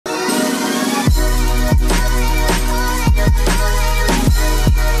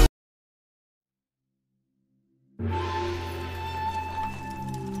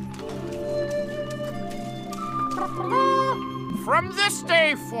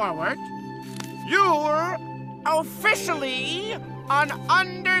day forward, you're officially an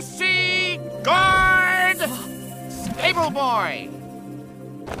undersea guard stable boy.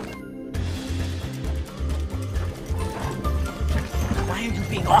 Why are you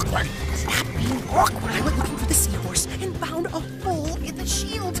being awkward? Stop being awkward. I went looking for the seahorse and found a hole in the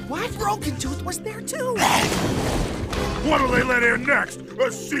shield. What? Broken Tooth was there too. What'll they let in next?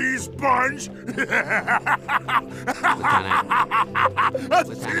 A sea sponge? A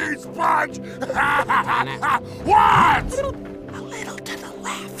sea sponge? What? A little to the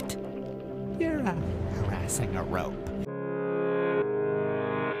left. You're harassing a rope.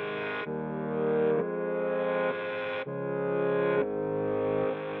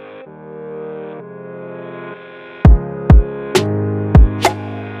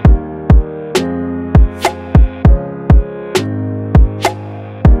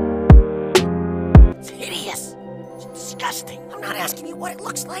 I'm not asking you what it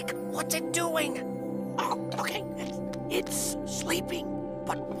looks like. What's it doing? Oh, okay. It's sleeping,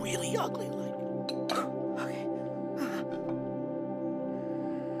 but really ugly like. Okay.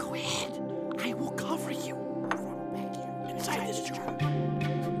 Go ahead. I will cover you from back here inside this jar.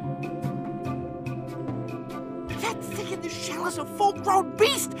 That thing in the shell is a full-grown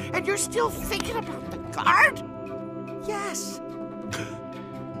beast, and you're still thinking about the guard? Yes.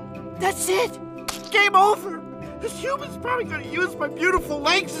 That's it. Game over. This human's probably gonna use my beautiful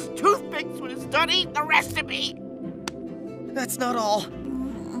legs as toothpicks when it's done eating the rest of me. That's not all.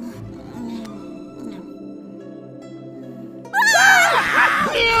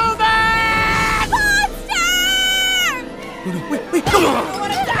 Human! Monster! Wait, no! I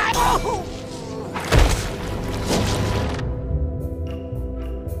want to die!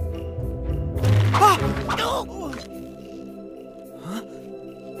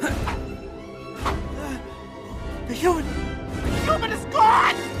 The human is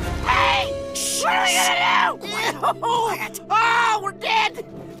gone! Hey! What are we gonna do? Quiet. Oh, we're dead!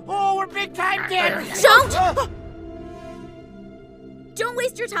 Oh, we're big time dead! Don't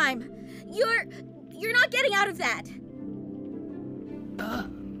waste your time. You're not getting out of that.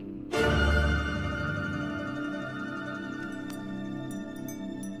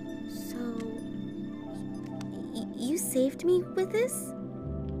 So, you saved me with this?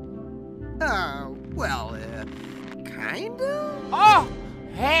 Well, kinda? Oh,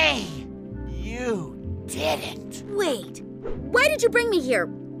 hey, you didn't. Wait, why did you bring me here?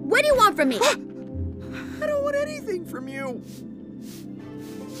 What do you want from me? I don't want anything from you.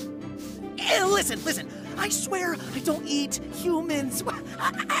 Listen, I swear I don't eat humans.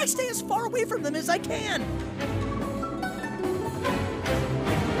 I stay as far away from them as I can.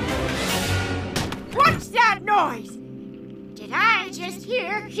 What's that noise? Did I just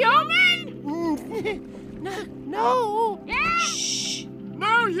hear human? No. Yeah? Shh.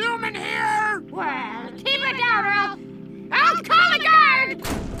 No human here. Well, keep it down or I'll call the guard.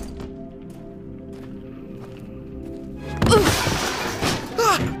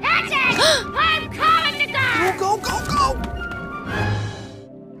 That's it. I'm calling the guard. Go!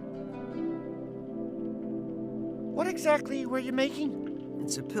 What exactly were you making?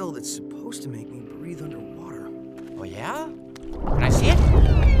 It's a pill that's supposed to make me breathe underwater. Oh, yeah? Can I see it?